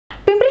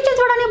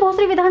आणि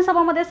भोसरी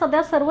विधानसभामध्ये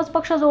सध्या सर्वच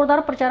पक्ष जोरदार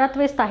प्रचारात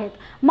व्यस्त आहेत।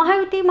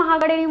 महायुती,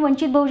 महाआघाडी आणि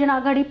वंचित बहुजन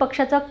आघाडी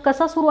पक्षाचा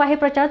कसा सुरू आहे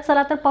प्रचार,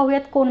 चला तर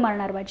पाहूयात कोण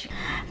मारणार बाजी।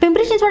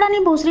 पिंपरी चिंचवड आणि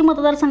भोसरी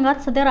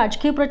मतदारसंघात सध्या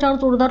राजकीय प्रचार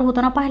जोरदार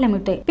होताना पाहायला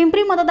मिळतोय।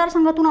 पिंपरी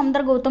मतदारसंघातून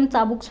आमदार गौतम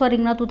चाबुक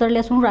रिंगणात उतरले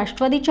असून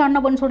राष्ट्रवादीचे अण्णा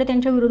बनसोडे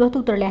त्यांच्या विरोधात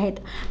उतरले आहेत।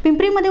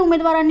 पिंपरीमध्ये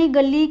उमेदवारांनी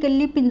गल्ली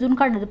गल्ली पिंजून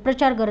काढत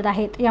प्रचार करत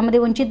आहेत। यामध्ये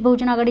वंचित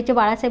बहुजन आघाडीचे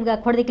बाळासाहेब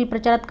गायकवाड देखील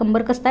प्रचारात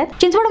कंबर कसतायत।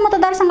 चिंचवड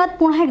मतदारसंघात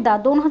पुन्हा एकदा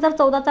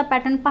 2014चा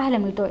पॅटर्न पाहायला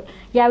मिळतोय।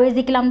 यावेळी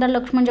देखील आमदार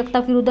लक्ष्मण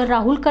जगताप विरुद्ध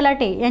राहुल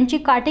कलाटे यांची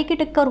काटेकी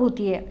टक्कर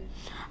होतीये।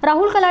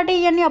 राहुल कलाटे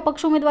यांनी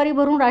अपक्ष उमेदवारी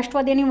भरून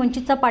राष्ट्रवादी आणि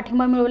वंचितचा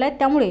पाठिंबा मिळवलाय।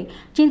 त्यामुळे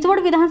चिंचवड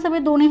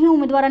विधानसभेत दोन्ही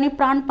उमेदवारांनी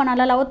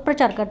प्राणपणाला लावत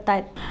प्रचार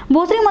करतायत।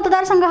 भोसरी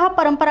मतदारसंघ हा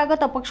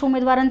परंपरागत अपक्ष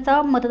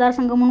उमेदवारांचा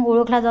मतदारसंघ म्हणून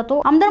ओळखला जातो।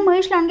 आमदार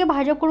महेश लांडगे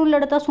भाजपकडून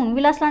लढत असून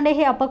विलास लांडे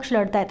हे अपक्ष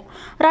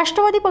लढतायत।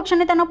 राष्ट्रवादी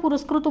पक्षाने त्यांना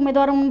पुरस्कृत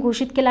उमेदवार म्हणून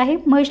घोषित केला आहे।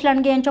 महेश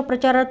लांडगे यांच्या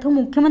प्रचारार्थ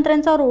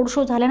मुख्यमंत्र्यांचा रोड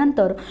शो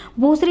झाल्यानंतर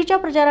भोसरीच्या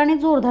प्रचाराने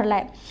जोर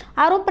धरलाय।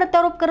 आरोप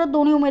प्रत्यारोप करत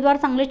दोन्ही उमेदवार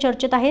चांगले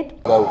चर्चेत आहेत।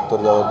 काय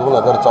उत्तर द्यावं?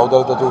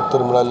 2014ला त्याचं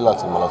उत्तर मिळालेलं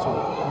असेल मला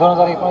असं।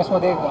 2019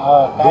 मध्ये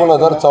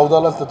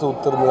 2014ला त्याचं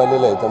उत्तर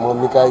मिळालेलं आहे, त्यामुळे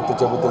मी काय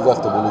त्याच्याबद्दल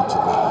जास्त बोलू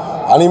इच्छित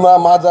नाही। आणि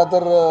माझा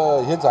तर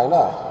हेच आहे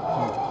ना,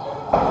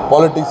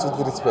 पॉलिटिक्स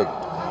विथ रिस्पेक्ट,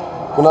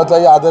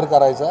 कुणाचाही आदर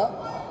करायचा।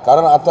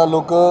 कारण आता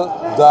लोक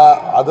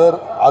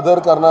आदर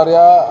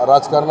करणाऱ्या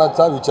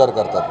राजकारणाचा विचार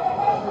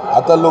करतात।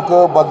 आता लोक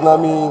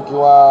बदनामी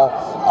किंवा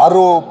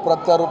आरोप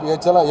प्रत्यारोप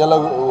याला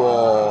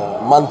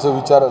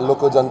माणसं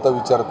लोक जनता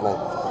विचारत नाही।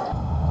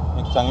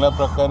 एक चांगल्या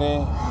प्रकारे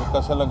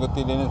विकासाला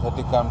गती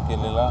देण्यासाठी काम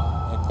केलेला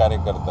एक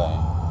कार्यकर्ता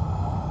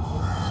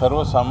आहे।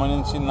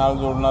 सर्वसामान्यांशी नाळ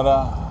जोडणारा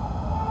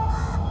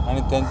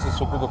आणि त्यांच्या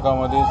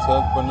सुखदुःखामध्ये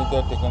सहजपणे त्या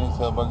ठिकाणी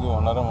सहभागी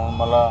होणारा म्हणून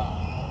मला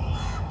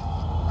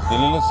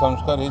दिलेले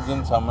संस्कार हे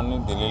जनसामान्य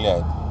दिलेले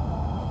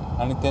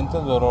आहेत आणि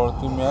त्यांच्या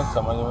जोरावरती मी आज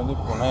समाजामध्ये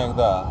पुन्हा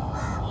एकदा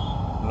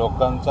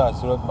लोकांचा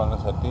आशीर्वाद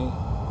मागण्यासाठी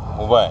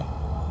उभा आहे।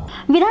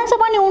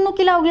 विधानसभा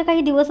निवडणुकीला अवघे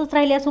काही दिवसच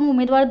राहिले असून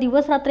उमेदवार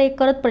दिवस रात्र एक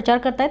करत प्रचार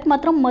करतायत।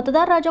 मात्र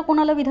मतदार राजा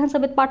कोणाला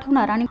विधानसभेत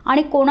पाठवणार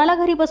आणि कोणाला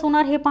घरी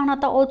बसवणार हे पाहणं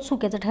आता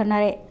औत्सुक्याचं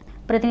ठरणार आहे।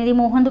 प्रतिनिधी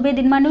मोहन दुबे,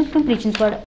 दिनमान न्यूज, पिंपरी चिंचवड।